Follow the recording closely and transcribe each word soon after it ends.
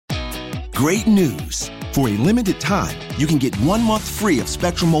great news. For a limited time, you can get 1 month free of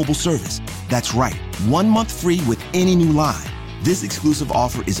Spectrum Mobile service. That's right, 1 month free with any new line. This exclusive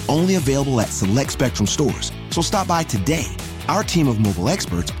offer is only available at select Spectrum stores, so stop by today. Our team of mobile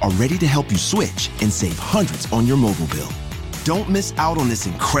experts are ready to help you switch and save hundreds on your mobile bill. Don't miss out on this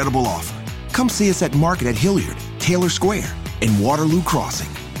incredible offer. Come see us at Market at Hilliard, Taylor Square, and Waterloo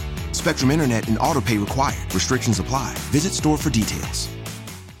Crossing. Spectrum Internet and autopay required. Restrictions apply. Visit store for details.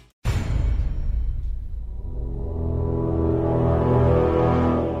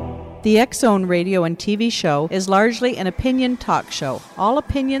 The X-Zone radio and TV show is largely an opinion talk show. All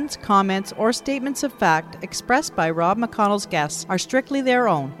opinions, comments, or statements of fact expressed by Rob McConnell's guests are strictly their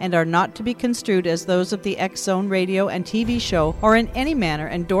own and are not to be construed as those of the X-Zone radio and TV show or in any manner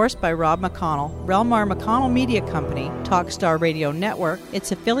endorsed by Rob McConnell, Relmar McConnell Media Company, Talkstar Radio Network,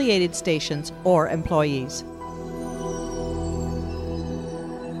 its affiliated stations, or employees.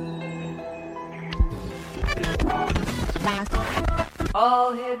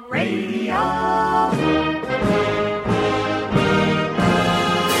 All Hit Radio.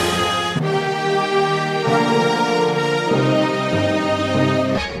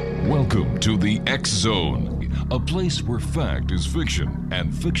 Welcome to the X-Zone, a place where fact is fiction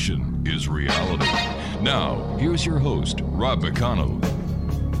and fiction is reality. Now, here's your host, Rob McConnell.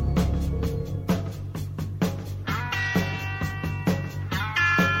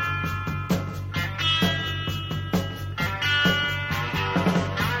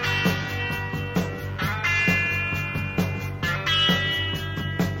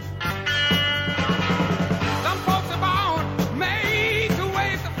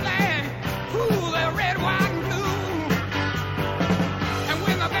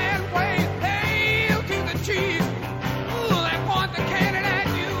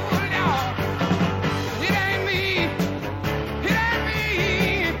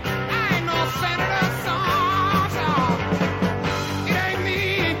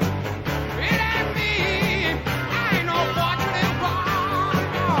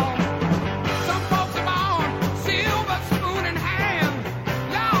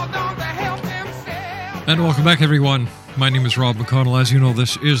 And welcome back, everyone. My name is Rob McConnell. As you know,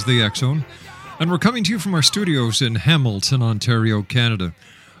 this is the X-Zone, and we're coming to you from our studios in Hamilton, Ontario, Canada.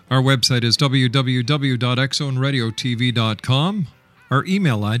 Our website is www.xzoneradiotv.com. Our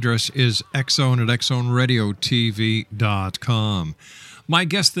email address is xzone@xzoneradiotv.com. My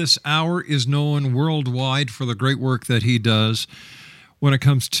guest this hour is known worldwide for the great work that he does when it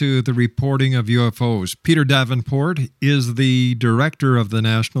comes to the reporting of UFOs. Peter Davenport is the director of the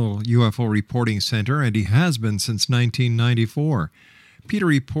National UFO Reporting Center, and he has been since 1994. Peter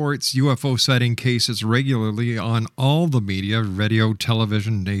reports UFO sighting cases regularly on all the media, radio,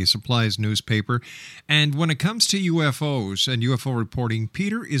 television, he supplies newspaper. And when it comes to UFOs and UFO reporting,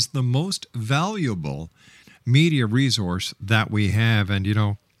 Peter is the most valuable media resource that we have. And, you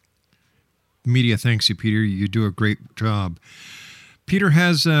know, media thanks you, Peter. You do a great job. Peter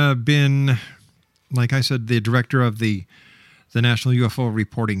has been, like I said, the director of the National UFO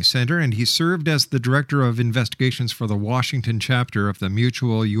Reporting Center, and he served as the director of investigations for the Washington chapter of the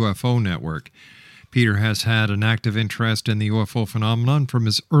Mutual UFO Network. Peter has had an active interest in the UFO phenomenon from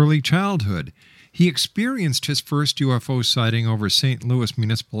his early childhood. He experienced his first UFO sighting over St. Louis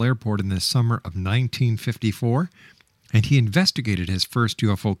Municipal Airport in the summer of 1954, and he investigated his first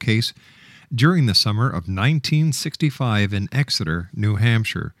UFO case during the summer of 1965 in Exeter, New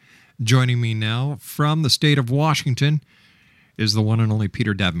Hampshire. Joining me now from the state of Washington is the one and only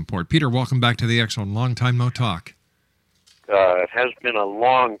Peter Davenport. Peter, welcome back to the X-Zone. Long time no talk. It has been a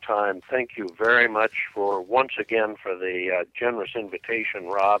long time. Thank you very much once again for the generous invitation,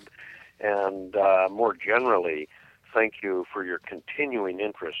 Rob, and more generally, thank you for your continuing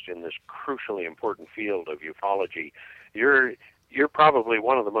interest in this crucially important field of ufology. You're probably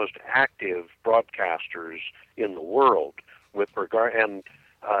one of the most active broadcasters in the world with regard, and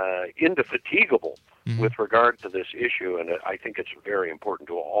indefatigable with regard to this issue, and I think it's very important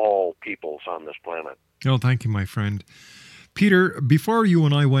to all peoples on this planet. Oh, thank you, my friend. Peter, before you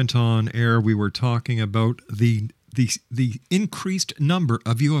and I went on air, we were talking about the increased number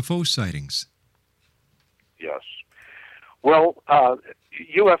of UFO sightings. Yes. Well,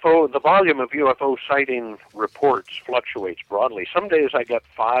 the volume of UFO sighting reports fluctuates broadly. Some days I get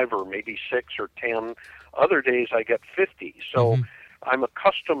 5 or maybe 6 or 10. Other days I get 50. So I'm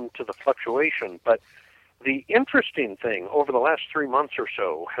accustomed to the fluctuation. But the interesting thing over the last 3 months or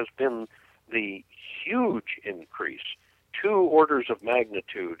so has been the huge increase, 2 orders of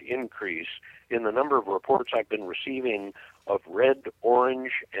magnitude increase in the number of reports I've been receiving of red,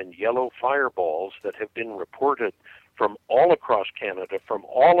 orange, and yellow fireballs that have been reported from all across Canada, from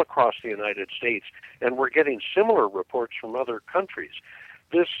all across the United States, and we're getting similar reports from other countries.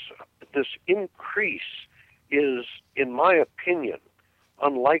 This increase is, in my opinion,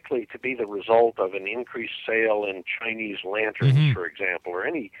 unlikely to be the result of an increased sale in Chinese lanterns, for example, or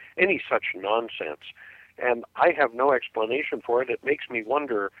any such nonsense. And I have no explanation for it. It makes me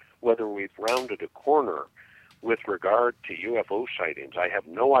wonder whether we've rounded a corner with regard to UFO sightings. I have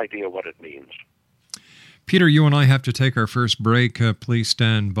no idea what it means. Peter, you and I have to take our first break. Please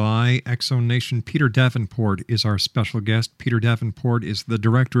stand by. X-Zone Nation, Peter Davenport is our special guest. Peter Davenport is the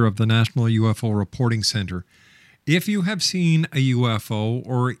director of the National UFO Reporting Center. If you have seen a UFO,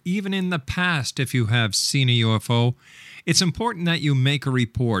 or even in the past if you have seen a UFO, it's important that you make a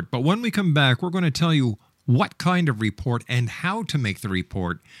report. But when we come back, we're going to tell you what kind of report and how to make the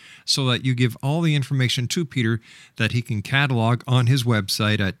report so that you give all the information to Peter that he can catalog on his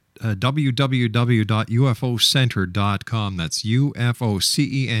website at www.ufocenter.com. That's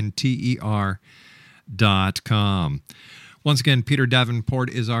UFOCENTER.com. Once again, Peter Davenport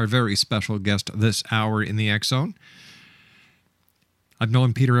is our very special guest this hour in the X-Zone. I've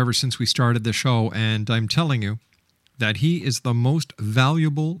known Peter ever since we started the show, and I'm telling you that he is the most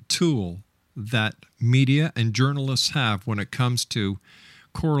valuable tool that media and journalists have when it comes to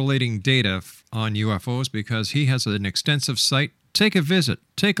correlating data on UFOs, because he has an extensive site. Take a visit.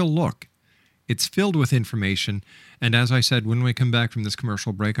 Take a look. It's filled with information. And as I said, when we come back from this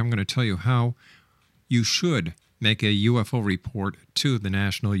commercial break, I'm going to tell you how you should make a UFO report to the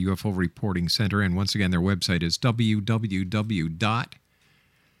National UFO Reporting Center. And once again, their website is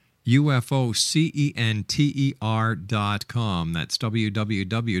www.ufocenter.com. That's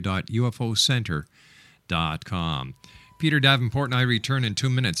www.ufocenter.com. Peter Davenport and I return in 2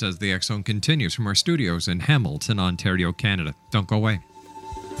 minutes as the X-Zone continues from our studios in Hamilton, Ontario, Canada. Don't go away.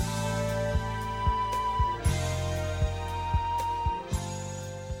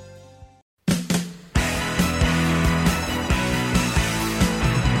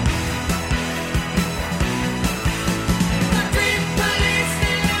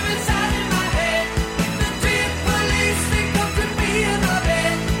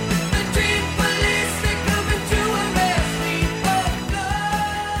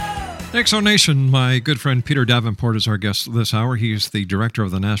 X-Zone Nation, my good friend Peter Davenport is our guest this hour. He is the director of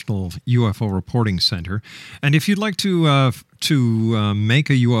the National UFO Reporting Center. And if you'd like to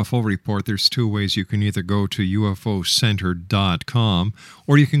make a UFO report, there's two ways. You can either go to ufocenter.com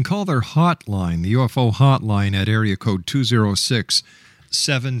or you can call their hotline, the UFO hotline, at area code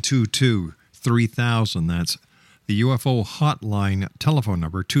 206-722-3000. That's the UFO hotline telephone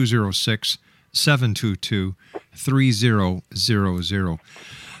number, 206-722-3000.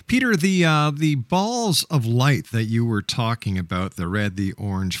 Peter, the balls of light that you were talking about, the red, the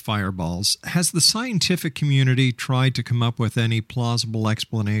orange fireballs, has the scientific community tried to come up with any plausible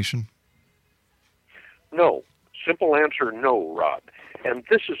explanation? No. Simple answer, no, Rod. And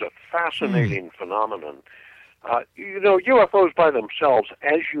this is a fascinating phenomenon. UFOs by themselves,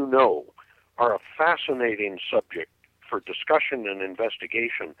 as you know, are a fascinating subject for discussion and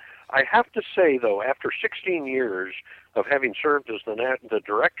investigation. I have to say, though, after 16 years of having served as the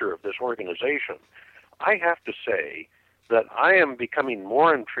director of this organization, I have to say that I am becoming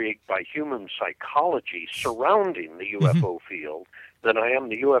more intrigued by human psychology surrounding the UFO field than I am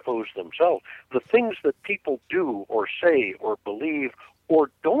the UFOs themselves. The things that people do or say or believe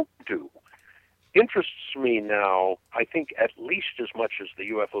or don't do interests me now, I think, at least as much as the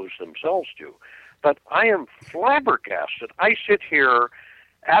UFOs themselves do. But I am flabbergasted. I sit here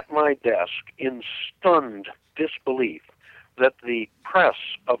at my desk in stunned disbelief that the press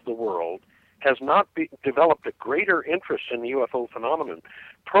of the world has not developed a greater interest in the UFO phenomenon.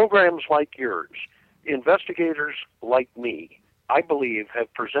 Programs like yours, investigators like me, I believe,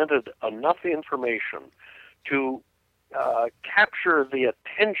 have presented enough information to capture the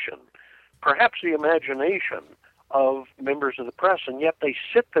attention, perhaps the imagination of members of the press, and yet they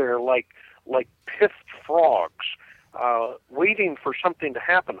sit there like pithed frogs, waiting for something to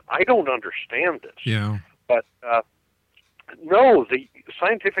happen. I don't understand this. Yeah. But no, the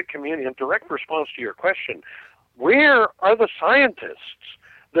scientific community, in direct response to your question, where are the scientists?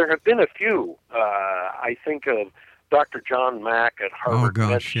 There have been a few. I think of Dr. John Mack at Harvard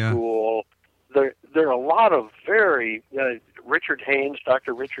Med School. There are a lot of very... Richard Haynes,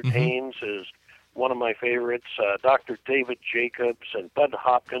 Dr. Richard Haynes is one of my favorites. Dr. David Jacobs and Bud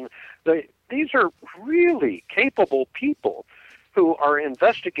Hopkins. These are really capable people who are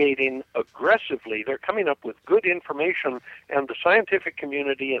investigating aggressively. They're coming up with good information, and the scientific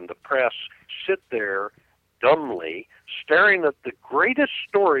community and the press sit there dumbly staring at the greatest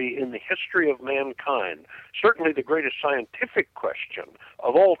story in the history of mankind, certainly the greatest scientific question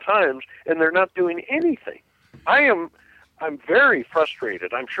of all times, and they're not doing anything. I'm very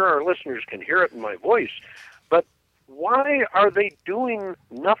frustrated. I'm sure our listeners can hear it in my voice, but why are they doing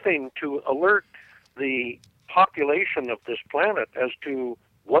nothing to alert the population of this planet as to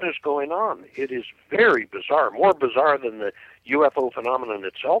what is going on? It is very bizarre, more bizarre than the UFO phenomenon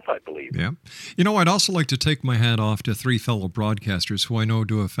itself, I believe. Yeah. You know, I'd also like to take my hat off to three fellow broadcasters who I know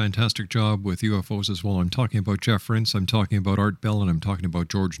do a fantastic job with UFOs as well. I'm talking about Jeff Rintz, I'm talking about Art Bell, and I'm talking about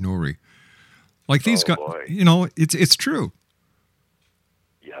George Noory. Like these guys, you know, it's true.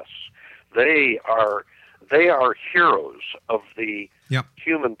 Yes. They are heroes of the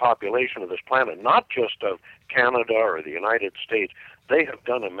human population of this planet, not just of Canada or the United States. They have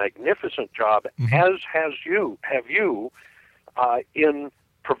done a magnificent job, as have you, in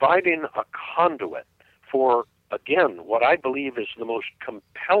providing a conduit for, again, what I believe is the most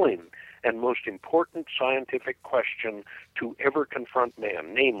compelling and most important scientific question to ever confront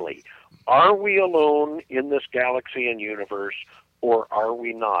man, namely, are we alone in this galaxy and universe, or are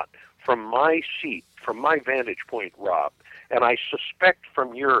we not? From my seat, from my vantage point, Rob, and I suspect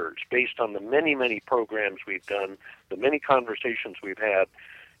from yours, based on the many, many programs we've done, the many conversations we've had,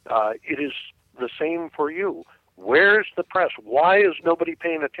 it is the same for you. Where's the press? Why is nobody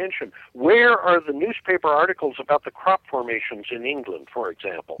paying attention? Where are the newspaper articles about the crop formations in England, for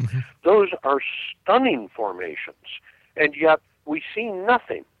example? Those are stunning formations, and yet we see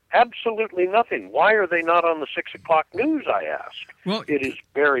nothing. Absolutely nothing. Why are they not on the 6 o'clock news, I ask? Well, it is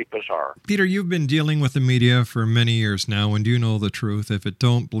very bizarre. Peter, you've been dealing with the media for many years now, and you know the truth. If it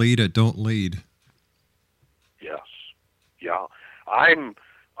don't bleed, it don't lead. Yes. Yeah. I'm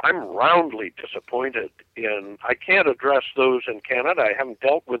roundly disappointed in, I can't address those in Canada. I haven't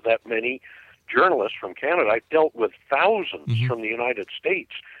dealt with that many journalists from Canada. I've dealt with thousands from the United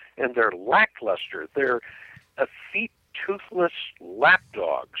States, and they're lackluster. They're effete, toothless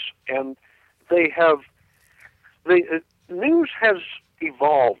lapdogs, and news has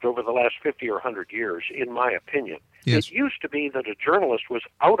evolved over the last 50 or 100 years, in my opinion. Yes. It used to be that a journalist was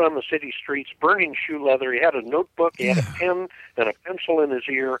out on the city streets burning shoe leather. He had a notebook, he had a pen and a pencil in his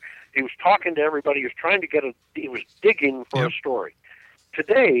ear. He was talking to everybody. He was trying to he was digging for a story.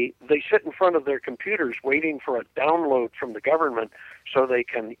 Today, they sit in front of their computers waiting for a download from the government so they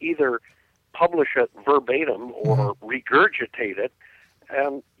can either publish it verbatim or regurgitate it.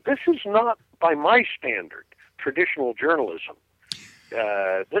 And this is not, by my standard, traditional journalism.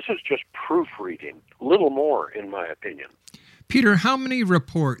 This is just proofreading, little more, in my opinion. Peter, how many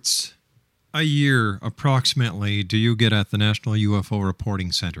reports a year, approximately, do you get at the National UFO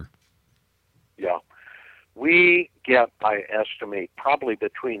Reporting Center? Yeah. We get, I estimate, probably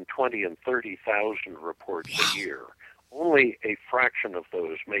between 20 and 30,000 reports a year. Only a fraction of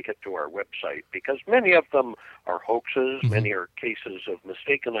those make it to our website because many of them are hoaxes, many are cases of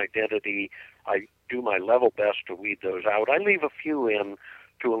mistaken identity. I do my level best to weed those out. I leave a few in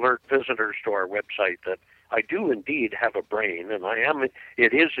to alert visitors to our website that I do indeed have a brain, and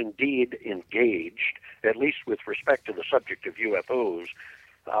it is indeed engaged, at least with respect to the subject of UFOs,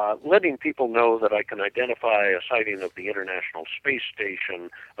 letting people know that I can identify a sighting of the International Space Station,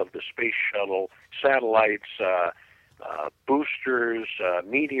 of the Space Shuttle, satellites, boosters,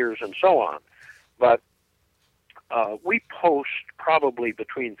 meteors, and so on. But we post probably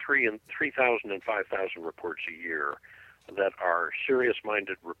between 3,000 and 5,000 reports a year that are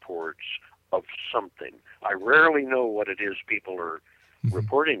serious-minded reports of something. I rarely know what it is people are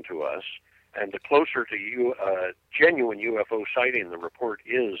reporting to us, and the closer to genuine UFO sighting the report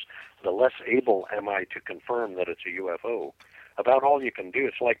is, the less able am I to confirm that it's a UFO. About all you can do,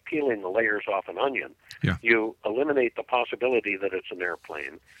 it's like peeling the layers off an onion. Yeah. You eliminate the possibility that it's an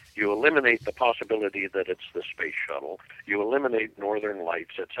airplane. You eliminate the possibility that it's the space shuttle. You eliminate northern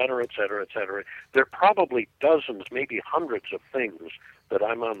lights, et cetera, et cetera, et cetera. There are probably dozens, maybe hundreds of things that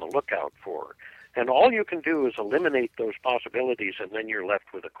I'm on the lookout for. And all you can do is eliminate those possibilities, and then you're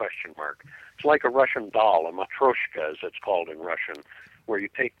left with a question mark. It's like a Russian doll, a matryoshka, as it's called in Russian, where you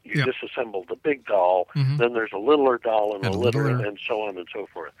disassemble the big doll, then there's a littler doll and a littler, and so on and so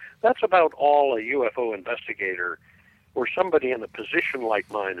forth. That's about all a UFO investigator or somebody in a position like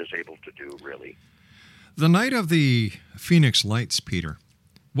mine is able to do, really. The night of the Phoenix Lights, Peter,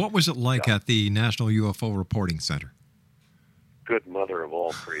 what was it like at the National UFO Reporting Center? Good mother of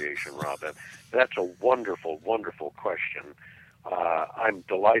all creation, Robin. That's a wonderful, wonderful question. I'm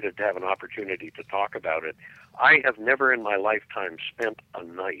delighted to have an opportunity to talk about it. I have never in my lifetime spent a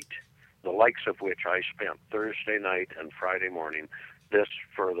night, the likes of which I spent Thursday night and Friday morning, this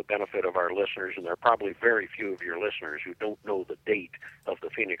for the benefit of our listeners, and there are probably very few of your listeners who don't know the date of the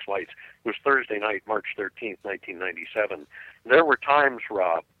Phoenix Lights. It was Thursday night, March 13th, 1997. There were times,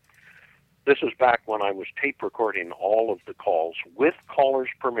 Rob, this is back when I was tape recording all of the calls with callers'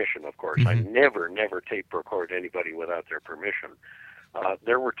 permission, of course. I never tape record anybody without their permission.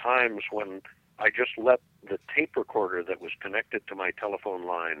 There were times when I just let the tape recorder that was connected to my telephone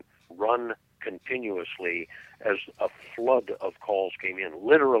line run continuously as a flood of calls came in.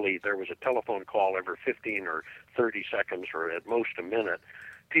 Literally, there was a telephone call every 15 or 30 seconds, or at most a minute.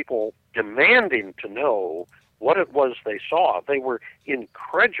 People demanding to know what it was they saw. They were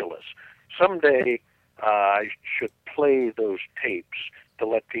incredulous. Someday I should play those tapes to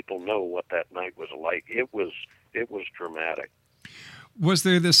let people know what that night was like. It was dramatic. Was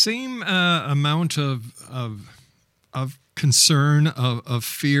there the same amount of concern, of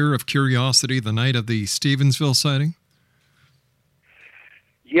fear, of curiosity the night of the Stevensville sighting?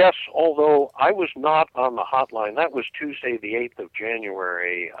 Yes, although I was not on the hotline. That was Tuesday, the 8th of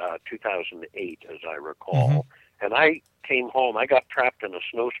January, 2008, as I recall. And I came home. I got trapped in a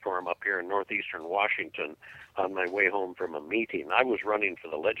snowstorm up here in northeastern Washington on my way home from a meeting. I was running for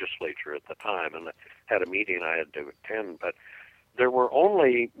the legislature at the time and had a meeting I had to attend, but there were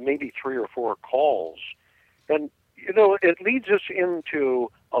only maybe 3 or 4 calls. And, you know, it leads us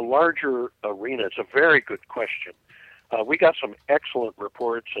into a larger arena. It's a very good question. We got some excellent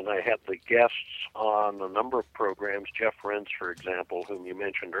reports, and I had the guests on a number of programs, Jeff Rense, for example, whom you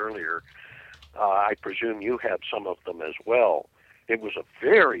mentioned earlier. I presume you had some of them as well. It was a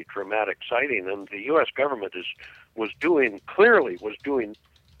very dramatic sighting, and the U.S. government was doing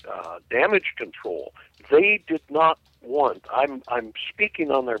damage control. They did not want, I'm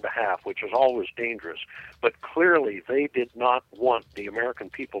speaking on their behalf, which is always dangerous, but clearly they did not want the American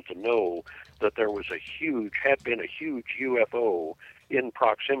people to know that there was had been a huge UFO in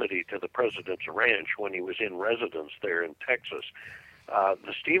proximity to the president's ranch when he was in residence there in Texas.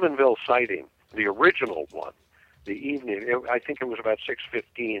 The Stephenville sighting, the original one, the evening, I think it was about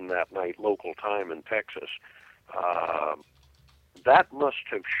 6:15 that night, local time in Texas. That must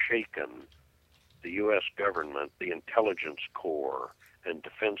have shaken the U.S. government, the intelligence corps, and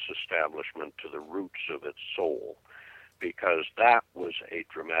defense establishment to the roots of its soul, because that was a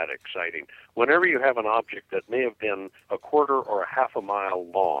dramatic sighting. Whenever you have an object that may have been a quarter or a half a mile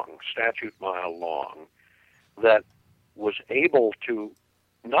long, statute mile long, that was able to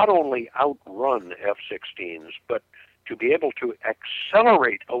not only outrun F-16s, but to be able to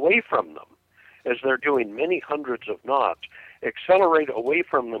accelerate away from them, as they're doing many hundreds of knots, accelerate away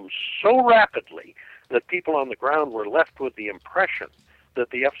from them so rapidly that people on the ground were left with the impression that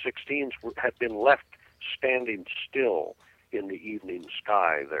the F-16s had been left standing still in the evening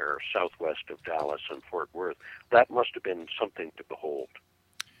sky there southwest of Dallas and Fort Worth. That must have been something to behold.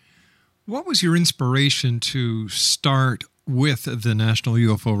 What was your inspiration to start with the National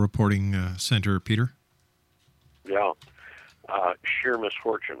UFO Reporting Center, Peter? Yeah, sheer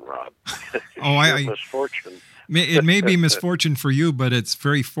misfortune, Rob. Misfortune. It may be misfortune for you, but it's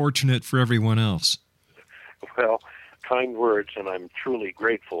very fortunate for everyone else. Well, kind words, and I'm truly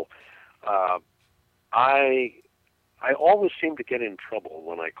grateful. I always seem to get in trouble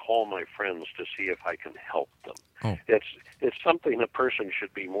when I call my friends to see if I can help them. Oh. It's something a person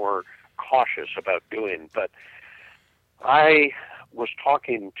should be more cautious about doing. But I was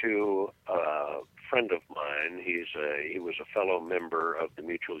talking to a friend of mine. He was a fellow member of the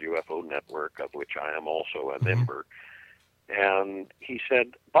Mutual UFO Network, of which I am also a member. And he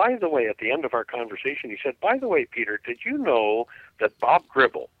said, by the way, at the end of our conversation, he said, by the way, Peter, did you know that Bob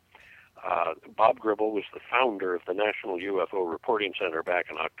Gribble was the founder of the National UFO Reporting Center back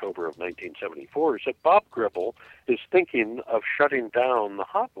in October of 1974. He said, Bob Gribble is thinking of shutting down the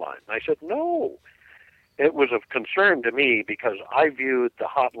hotline. I said, no. It was of concern to me because I viewed the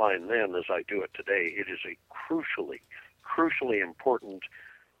hotline then as I do it today. It is a crucially important,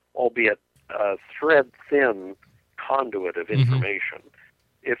 albeit thread-thin conduit of information.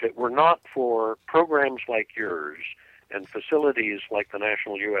 If it were not for programs like yours and facilities like the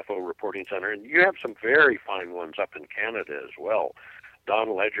National UFO Reporting Center, and you have some very fine ones up in Canada as well.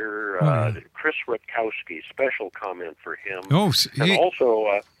 Don Ledger, Chris Rutkowski, special comment for him. And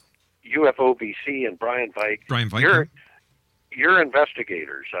also UFO BC and Brian Vike. Your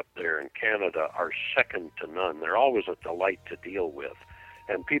investigators up there in Canada are second to none. They're always a delight to deal with.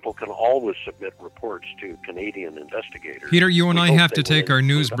 And people can always submit reports to Canadian investigators. Peter, you and I have to take our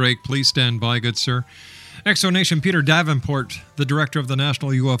news break. Please stand by, good sir. Exonation Peter Davenport, the director of the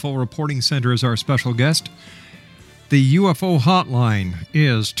National UFO Reporting Center, is our special guest. The UFO hotline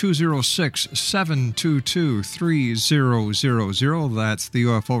is 206-722-3000. That's the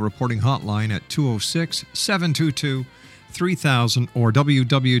UFO reporting hotline at 206-722-3000 or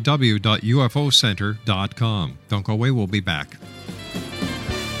www.ufocenter.com. Don't go away, we'll be back.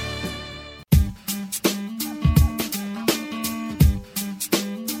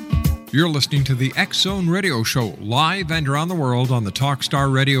 You're listening to the X-Zone Radio Show, live and around the world on the Talkstar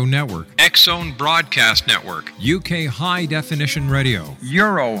Radio Network, X-Zone Broadcast Network, UK High Definition Radio,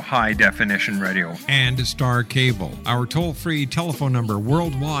 Euro High Definition Radio, and Star Cable. Our toll-free telephone number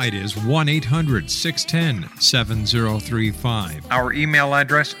worldwide is 1-800-610-7035. Our email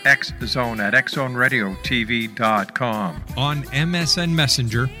address, xzone@xzoneradiotv.com. On MSN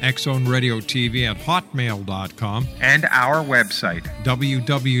Messenger, xzoneradiotv@hotmail.com. And our website,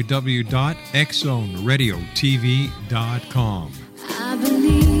 www.xzoneradiotv.com. I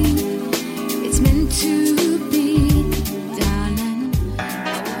believe it's meant to be, darling.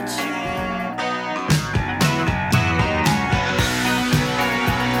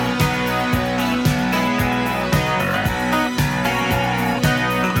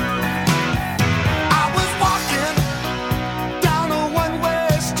 I was walking down a one-way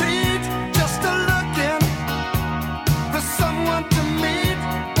street, just looking for someone to meet.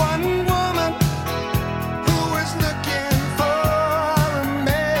 One woman who was looking for a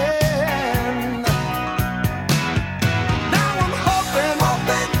man. Now I'm hoping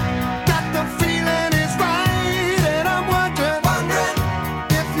that the feeling is right, and I'm wondering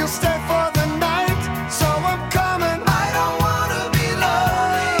if you'll stay for the night. So I'm coming. I don't wanna be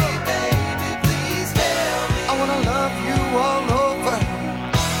lonely, baby. Please tell me. I wanna love you all over.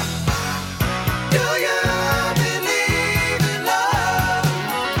 Do you believe in love?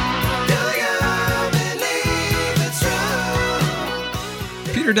 Do you believe it's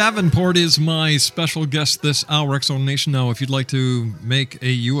true? Peter Davenport is my special guest this hour, X-Zone Nation. Now, if you'd like to make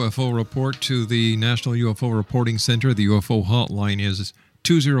a UFO report to the National UFO Reporting Center, the UFO hotline is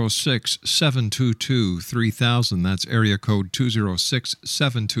 206-722-3000. That's area code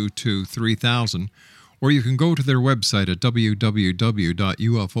 206-722-3000. Or you can go to their website at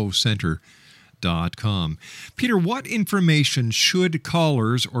www.ufocenter.com. Peter, what information should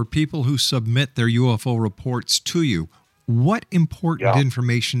callers or people who submit their UFO reports to you, what important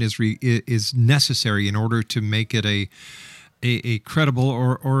information is necessary in order to make it a credible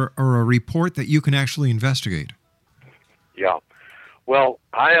or a report that you can actually investigate? Yeah. Well,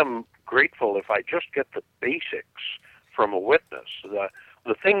 I am grateful if I just get the basics from a witness. The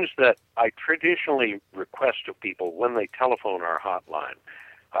things that I traditionally request of people when they telephone our hotline,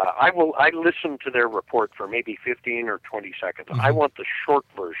 I listen to their report for maybe 15 or 20 seconds. Mm-hmm. I want the short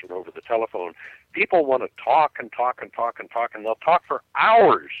version over the telephone. People want to talk and talk and talk and talk, and they'll talk for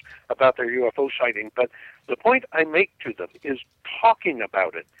hours about their UFO sighting. But the point I make to them is talking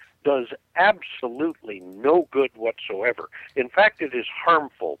about it does absolutely no good whatsoever. In fact, it is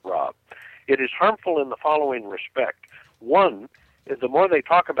harmful, Rob. It is harmful in the following respect. One, the more they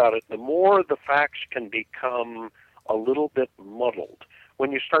talk about it, the more the facts can become a little bit muddled.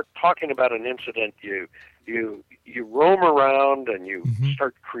 When you start talking about an incident, you roam around and you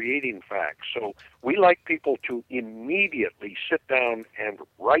start creating facts. So we like people to immediately sit down and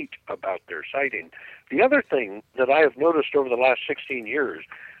write about their sighting. The other thing that I have noticed over the last 16 years,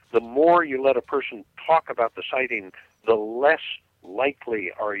 the more you let a person talk about the sighting, the less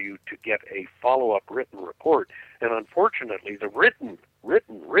likely are you to get a follow-up written report. And unfortunately, the written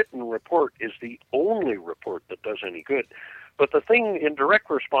report is the only report that does any good. But the thing in direct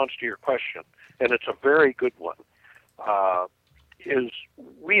response to your question, and it's a very good one, is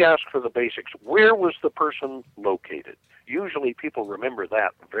we ask for the basics. Where was the person located? Usually people remember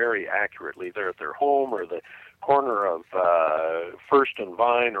that very accurately. They're at their home or the corner of First and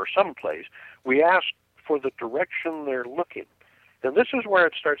Vine or someplace. We ask for the direction they're looking. And this is where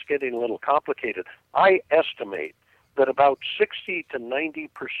it starts getting a little complicated. I estimate that about 60 to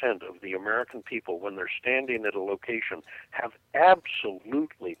 90% of the American people, when they're standing at a location, have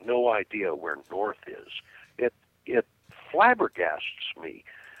absolutely no idea where north is. It flabbergasts me.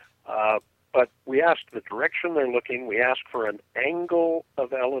 But we ask the direction they're looking. We ask for an angle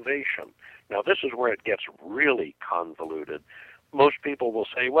of elevation. Now, this is where it gets really convoluted. Most people will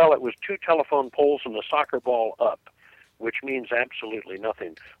say, well, it was 2 telephone poles and a soccer ball up, which means absolutely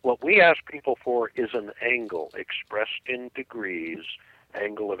nothing. What we ask people for is an angle expressed in degrees,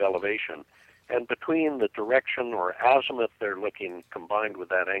 angle of elevation. And between the direction or azimuth they're looking combined with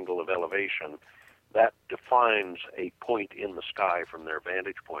that angle of elevation, that defines a point in the sky from their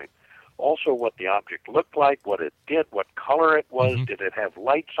vantage point. also what the object looked like, what it did, what color it was, did it have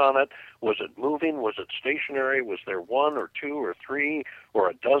lights on it, was it moving, was it stationary, was there one or two or three or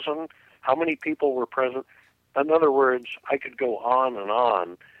a dozen, how many people were present. In other words, I could go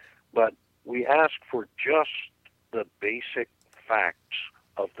on, but we ask for just the basic facts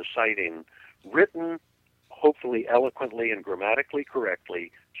of the sighting, written hopefully eloquently and grammatically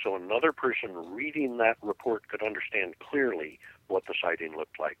correctly, so another person reading that report could understand clearly what the sighting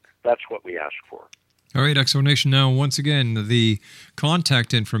looked like. That's what we ask for. All right, X Zone Nation. Now, once again, the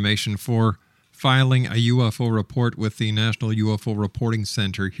contact information for filing a UFO report with the National UFO Reporting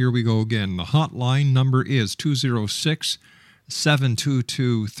Center. Here we go again. The hotline number is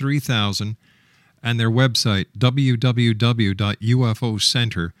 206-722-3000, and their website,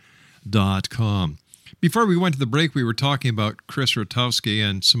 www.ufocenter.com. Before we went to the break, we were talking about Chris Rutowski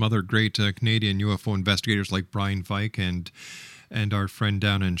and some other great Canadian UFO investigators like Brian Vike and our friend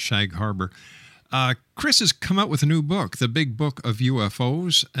down in Shag Harbor. Chris has come out with a new book, The Big Book of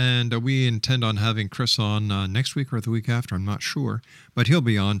UFOs, and we intend on having Chris on next week or the week after, I'm not sure, but he'll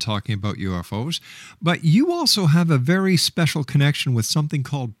be on talking about UFOs. But you also have a very special connection with something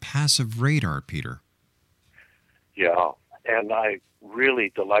called passive radar, Peter. Yeah, and I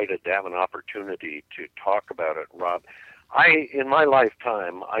really delighted to have an opportunity to talk about it, Rob. In my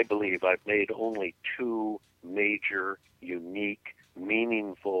lifetime, I believe I've made only two major, unique,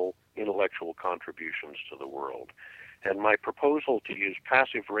 meaningful intellectual contributions to the world. And my proposal to use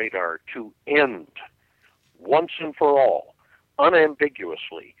passive radar to end, once and for all,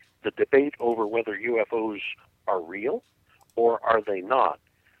 unambiguously, the debate over whether UFOs are real or are they not,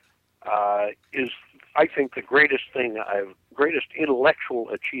 is, I think, the greatest intellectual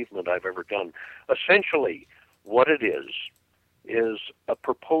achievement I've ever done. Essentially, what it is a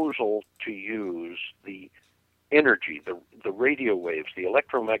proposal to use the energy, the radio waves, the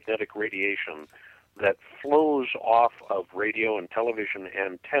electromagnetic radiation that flows off of radio and television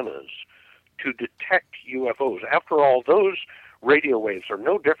antennas to detect UFOs. After all, those radio waves are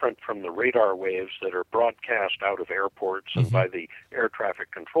no different from the radar waves that are broadcast out of airports and by the air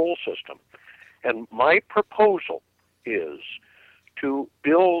traffic control system. And my proposal is to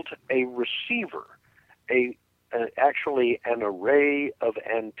build a receiver, actually an array of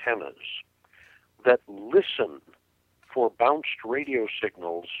antennas that listen for bounced radio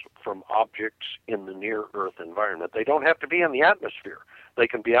signals from objects in the near-Earth environment. They don't have to be in the atmosphere. They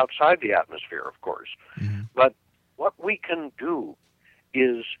can be outside the atmosphere, of course. But what we can do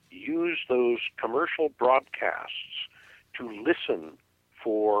is use those commercial broadcasts to listen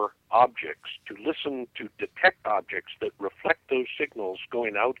for objects, to detect objects that reflect those signals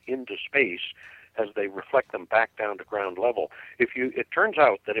going out into space as they reflect them back down to ground level. It turns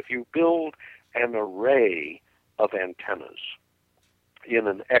out that if you build an array of antennas in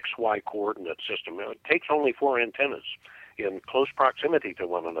an XY coordinate system, it takes only 4 antennas in close proximity to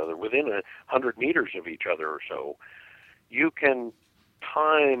one another, within 100 meters of each other or so, you can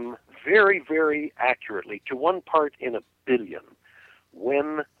time very, very accurately, to 1 part in a billion,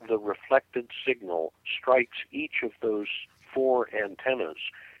 when the reflected signal strikes each of those 4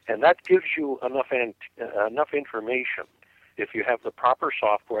 antennas. And that gives you enough information, if you have the proper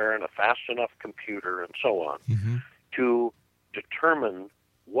software and a fast enough computer and so on, to determine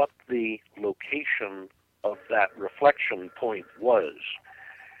what the location of that reflection point was.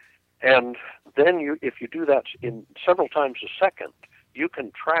 And then if you do that in several times a second, you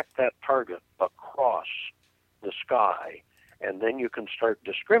can track that target across the sky, and then you can start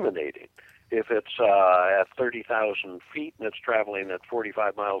discriminating. If it's at 30,000 feet and it's traveling at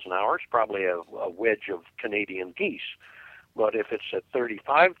 45 miles an hour, it's probably a wedge of Canadian geese. But if it's at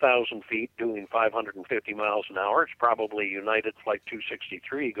 35,000 feet doing 550 miles an hour, it's probably United Flight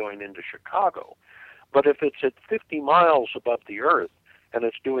 263 going into Chicago. But if it's at 50 miles above the Earth and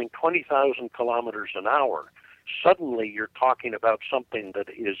it's doing 20,000 kilometers an hour, suddenly you're talking about something that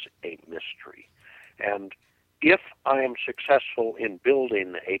is a mystery. And if I am successful in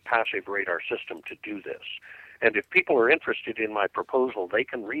building a passive radar system to do this, and if people are interested in my proposal, they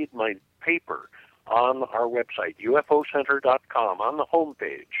can read my paper on our website, ufocenter.com, on the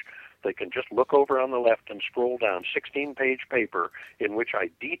homepage. They can just look over on the left and scroll down, 16-page paper in which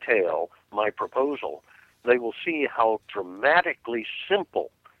I detail my proposal. They will see how dramatically simple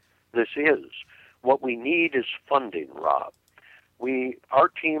this is. What we need is funding, Rob. Our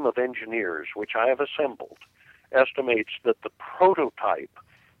team of engineers, which I have assembled, estimates that the prototype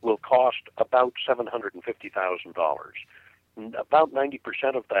will cost about $750,000. About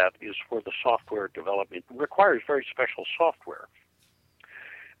 90% of that is for the software development. It requires very special software.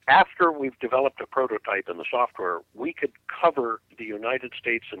 after we've developed a prototype in the software, we could cover the United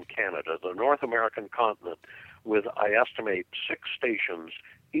States and Canada, the North American continent, with, I estimate, 6 stations,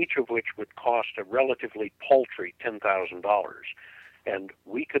 each of which would cost a relatively paltry $10,000. And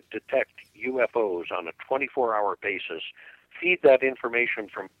we could detect UFOs on a 24-hour basis, feed that information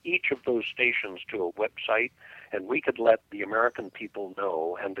from each of those stations to a website, and we could let the American people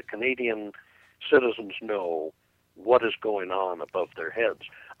know and the Canadian citizens know what is going on above their heads.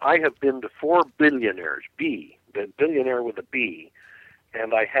 I have been to 4 billionaires, billionaire with a B,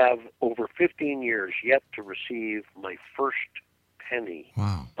 and I have over 15 years yet to receive my first penny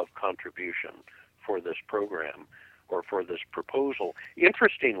of contribution for this program or for this proposal.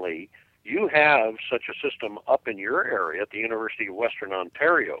 Interestingly, you have such a system up in your area at the University of Western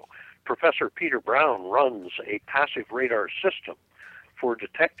Ontario. Professor Peter Brown runs a passive radar system for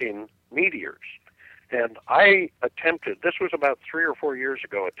detecting meteors. And I attempted, this was about 3 or 4 years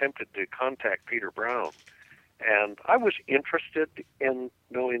ago, attempted to contact Peter Brown. And I was interested in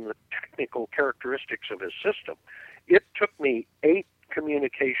knowing the technical characteristics of his system. It took me 8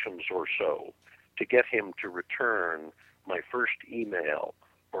 communications or so to get him to return my first email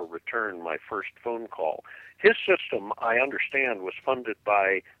or return my first phone call. His system, I understand, was funded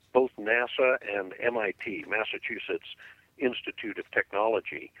by both NASA and MIT, Massachusetts Institute of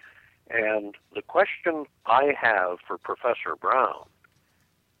Technology. And the question I have for Professor Brown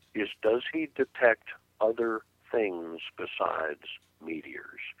is, does he detect other things besides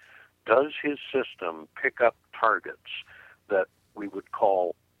meteors? Does his system pick up targets that we would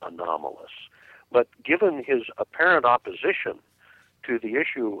call anomalous? But given his apparent opposition to the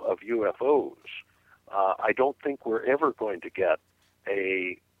issue of UFOs, I don't think we're ever going to get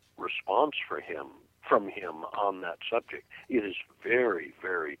a response from him on that subject. It is very,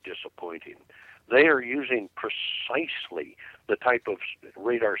 very disappointing. They are using precisely the type of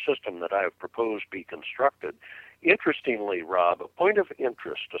radar system that I have proposed be constructed. Interestingly, Rob, a point of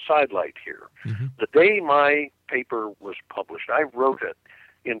interest, a sidelight here. The day my paper was published, I wrote it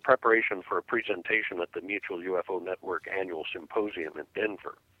in preparation for a presentation at the Mutual UFO Network Annual Symposium in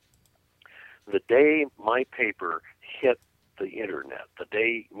Denver. The day my paper hit the internet, the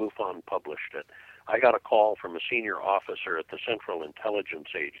day MUFON published it, I got a call from a senior officer at the Central Intelligence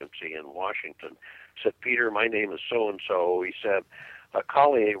Agency in Washington. Said, Peter, my name is so-and-so. He said,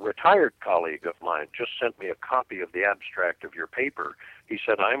 a retired colleague of mine just sent me a copy of the abstract of your paper. He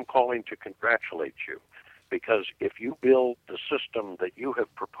said, I'm calling to congratulate you, because if you build the system that you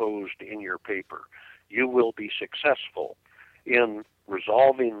have proposed in your paper, you will be successful in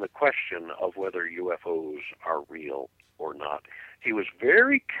resolving the question of whether UFOs are real or not. He was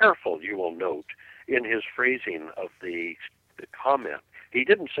very careful, you will note, in his phrasing of the comment. He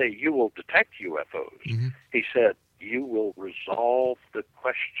didn't say you will detect UFOs. He said you will resolve the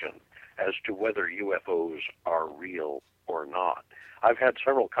question as to whether UFOs are real or not. I've had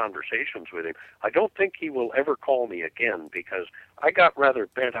several conversations with him. I don't think he will ever call me again, because I got rather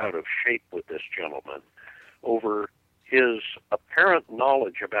bent out of shape with this gentleman over his apparent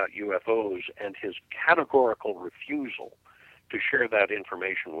knowledge about UFOs and his categorical refusal to share that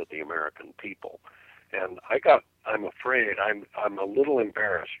information with the American people. And I'm afraid, I'm a little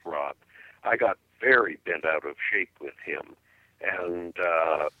embarrassed, Rob. I got very bent out of shape with him. And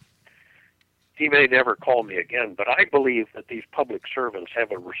he may never call me again, but I believe that these public servants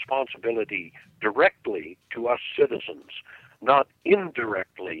have a responsibility directly to us citizens, not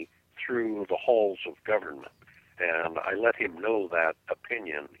indirectly through the halls of government. And I let him know that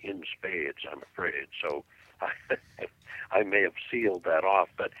opinion in spades, I'm afraid. So I may have sealed that off.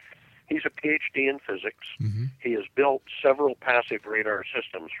 But he's a PhD in physics. He has built several passive radar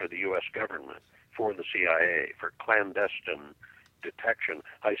systems for the U.S. government, for the CIA, for clandestine detection.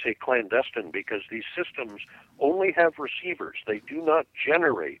 I say clandestine because these systems only have receivers. They do not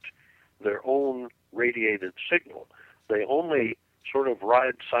generate their own radiated signal. They only sort of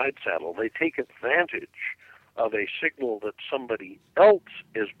ride side saddle. They take advantage of a signal that somebody else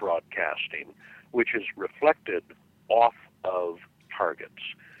is broadcasting, which is reflected off of targets.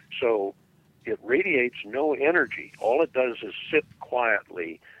 So it radiates no energy. All it does is sit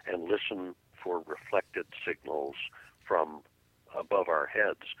quietly and listen for reflected signals from above our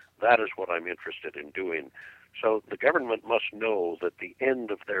heads. That is what I'm interested in doing. So the government must know that the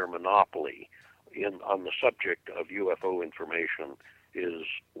end of their monopoly on the subject of UFO information is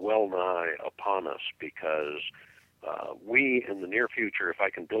well nigh upon us, because we, in the near future, if I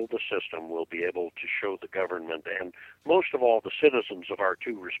can build the system, will be able to show the government and most of all the citizens of our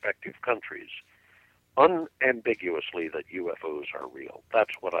two respective countries unambiguously that UFOs are real.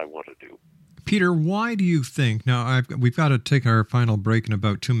 That's what I want to do. Peter, why do you think, now we've got to take our final break in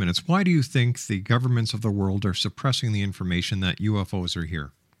about 2 minutes, why do you think the governments of the world are suppressing the information that UFOs are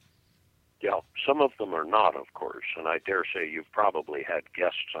here? Yeah, some of them are not, of course, and I dare say you've probably had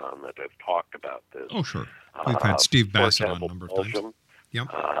guests on that have talked about this. Oh, sure. We've had Steve Bassett on a number of times. Belgium, Yep.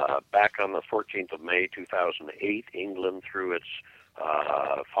 back on the 14th of May, 2008, England threw its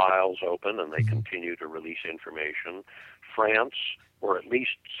files open, and they continue to release information. France, or at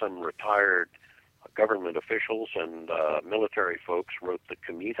least some retired government officials and military folks, wrote the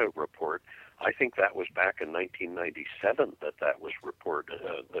Cometa report. I think that was back in 1997 that was reported,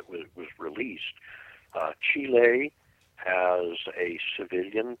 that was released. Chile has a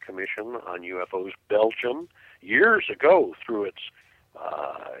civilian commission on UFOs. Belgium, years ago, threw its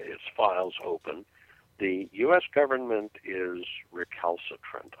files open. The U.S. government is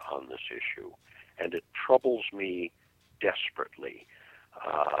recalcitrant on this issue, and it troubles me desperately.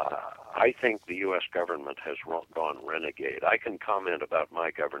 I think the U.S. government has gone renegade. I can comment about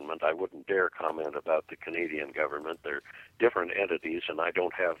my government. I wouldn't dare comment about the Canadian government. They're different entities, and I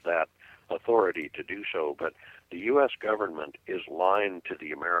don't have that authority to do so. But the U.S. government is lying to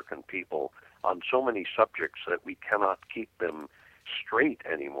the American people on so many subjects that we cannot keep them straight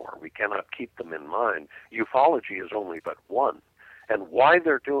anymore. We cannot keep them in mind. Ufology is only but one. And why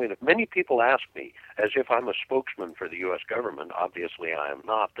they're doing it, many people ask me as if I'm a spokesman for the U.S. government. Obviously, I am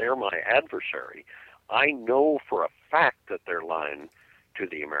not. They're my adversary. I know for a fact that they're lying to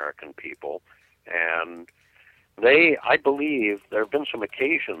the American people. And I believe there have been some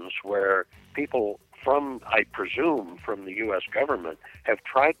occasions where people from, I presume, from the U.S. government have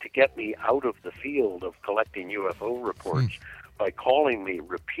tried to get me out of the field of collecting UFO reports by calling me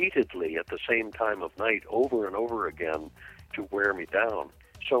repeatedly at the same time of night over and over again to wear me down.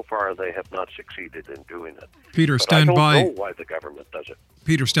 So far, they have not succeeded in doing it. Peter, but stand by. I don't know why the government does it.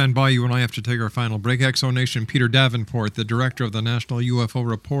 Peter, stand by. You and I have to take our final break. Exonation, Peter Davenport, the director of the National UFO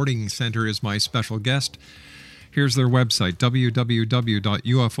Reporting Center, is my special guest. Here's their website,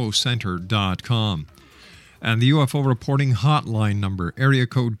 www.ufocenter.com. And the UFO Reporting Hotline number, area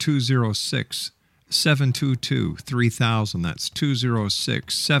code 206-722-3000. That's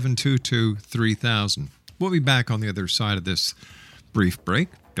 206-722-3000. We'll be back on the other side of this brief break.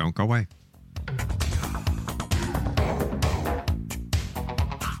 Don't go away.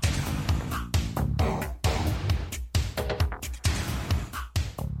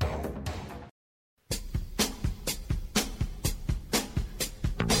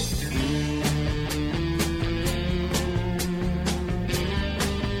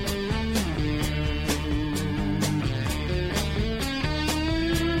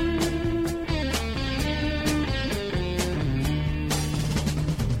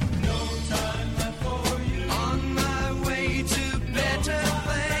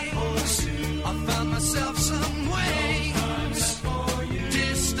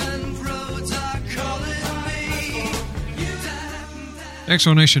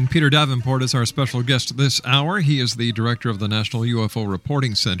 Exonation, Peter Davenport is our special guest this hour. He is the director of the National UFO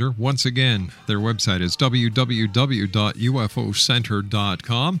Reporting Center. Once again, their website is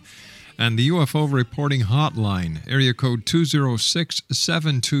www.ufocenter.com. And the UFO Reporting Hotline, area code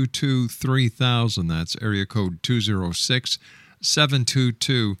 206-722-3000. That's area code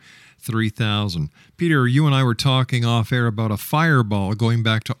 206-722-3000. Peter, you and I were talking off air about a fireball going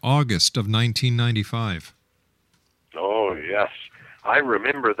back to August of 1995. Oh, yes. I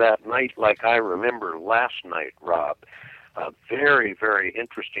remember that night like I remember last night, Rob. A very, very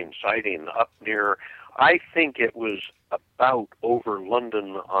interesting sighting up near, I think it was about over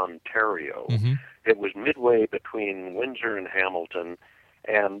London, Ontario. Mm-hmm. It was midway between Windsor and Hamilton,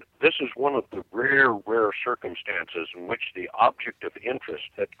 and this is one of the rare circumstances in which the object of interest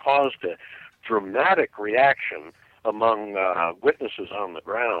that caused a dramatic reaction among witnesses on the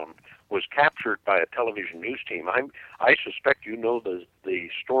ground was captured by a television news team. I suspect you know the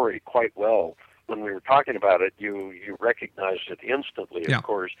story quite well. When we were talking about it, you recognized it instantly, of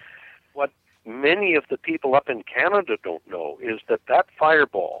course. What many of the people up in Canada don't know is that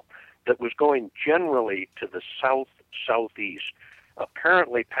fireball that was going generally to the southeast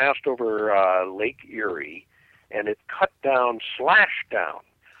apparently passed over Lake Erie, and it slashed down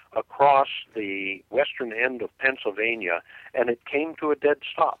across the western end of Pennsylvania, and it came to a dead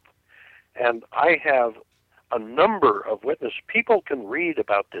stop. And I have a number of witnesses. People can read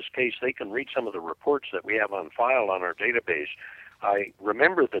about this case. They can read some of the reports that we have on file on our database. I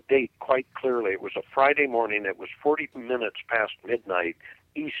remember the date quite clearly. It was a Friday morning. It was 40 minutes past midnight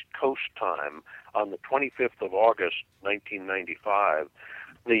East Coast time on the 25th of August, 1995.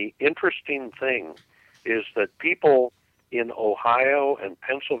 The interesting thing is that people in Ohio and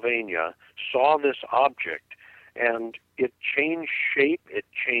Pennsylvania saw this object, and it changed shape, it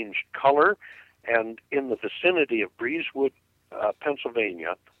changed color, and in the vicinity of Breezewood,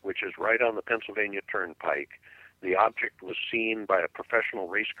 Pennsylvania, which is right on the Pennsylvania Turnpike, the object was seen by a professional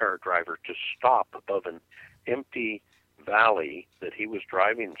race car driver to stop above an empty valley that he was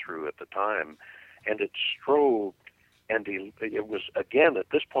driving through at the time, and it strobed, and it was, again, at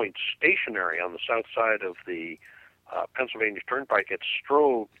this point, stationary on the south side of the Pennsylvania Turnpike. It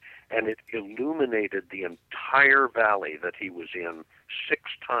strobed, and it illuminated the entire valley that he was in 6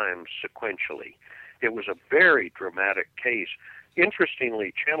 times sequentially. It was a very dramatic case.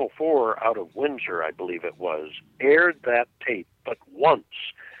 Interestingly, Channel 4 out of Windsor, I believe it was, aired that tape but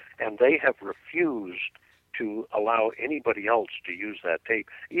once, and they have refused to allow anybody else to use that tape.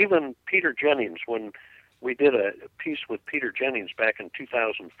 Even Peter Jennings, when we did a piece with Peter Jennings back in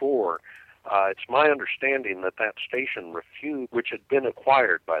 2004, it's my understanding that that station refused, which had been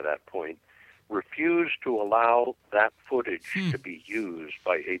acquired by that point, refused to allow that footage to be used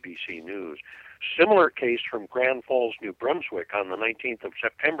by ABC News. Similar case from Grand Falls, New Brunswick on the 19th of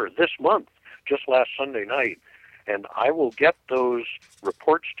September, this month, just last Sunday night. And I will get those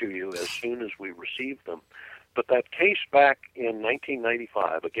reports to you as soon as we receive them. But that case back in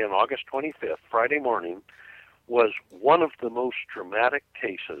 1995, again, August 25th, Friday morning, was one of the most dramatic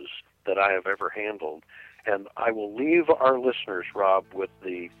cases that I have ever handled. And I will leave our listeners, Rob, with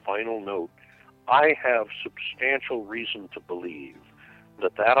the final note. I have substantial reason to believe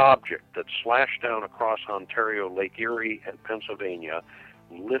that that object that slashed down across Ontario, Lake Erie, and Pennsylvania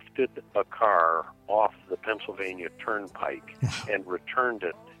lifted a car off the Pennsylvania Turnpike and returned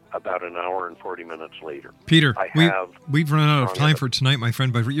it about an hour and 40 minutes later. Peter, we've run out of time for tonight, my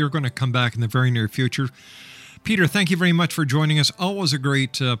friend, but you're going to come back in the very near future. Peter, thank you very much for joining us. Always a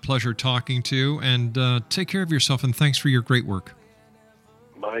great pleasure talking to you, and take care of yourself, and thanks for your great work.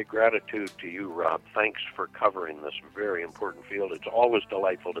 My gratitude to you, Rob. Thanks for covering this very important field. It's always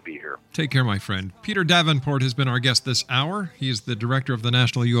delightful to be here. Take care, my friend. Peter Davenport has been our guest this hour. He is the director of the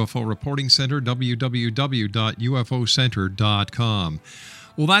National UFO Reporting Center, www.ufocenter.com.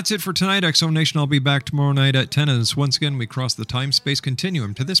 Well, that's it for tonight, X Zone Nation. I'll be back tomorrow night at 10, and once again, we cross the time-space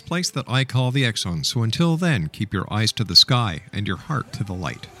continuum to this place that I call the X Zone. So until then, keep your eyes to the sky and your heart to the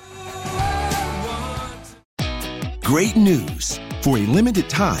light. Great news! For a limited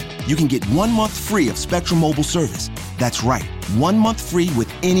time, you can get 1 month free of Spectrum Mobile service. That's right, 1 month free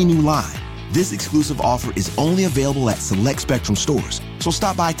with any new line. This exclusive offer is only available at select Spectrum stores, so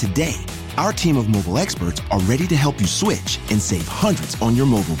stop by today. Our team of mobile experts are ready to help you switch and save hundreds on your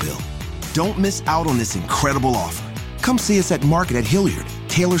mobile bill. Don't miss out on this incredible offer. Come see us at Market at Hilliard,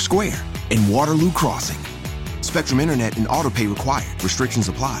 Taylor Square, and Waterloo Crossing. Spectrum Internet and autopay required. Restrictions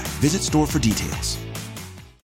apply. Visit store for details.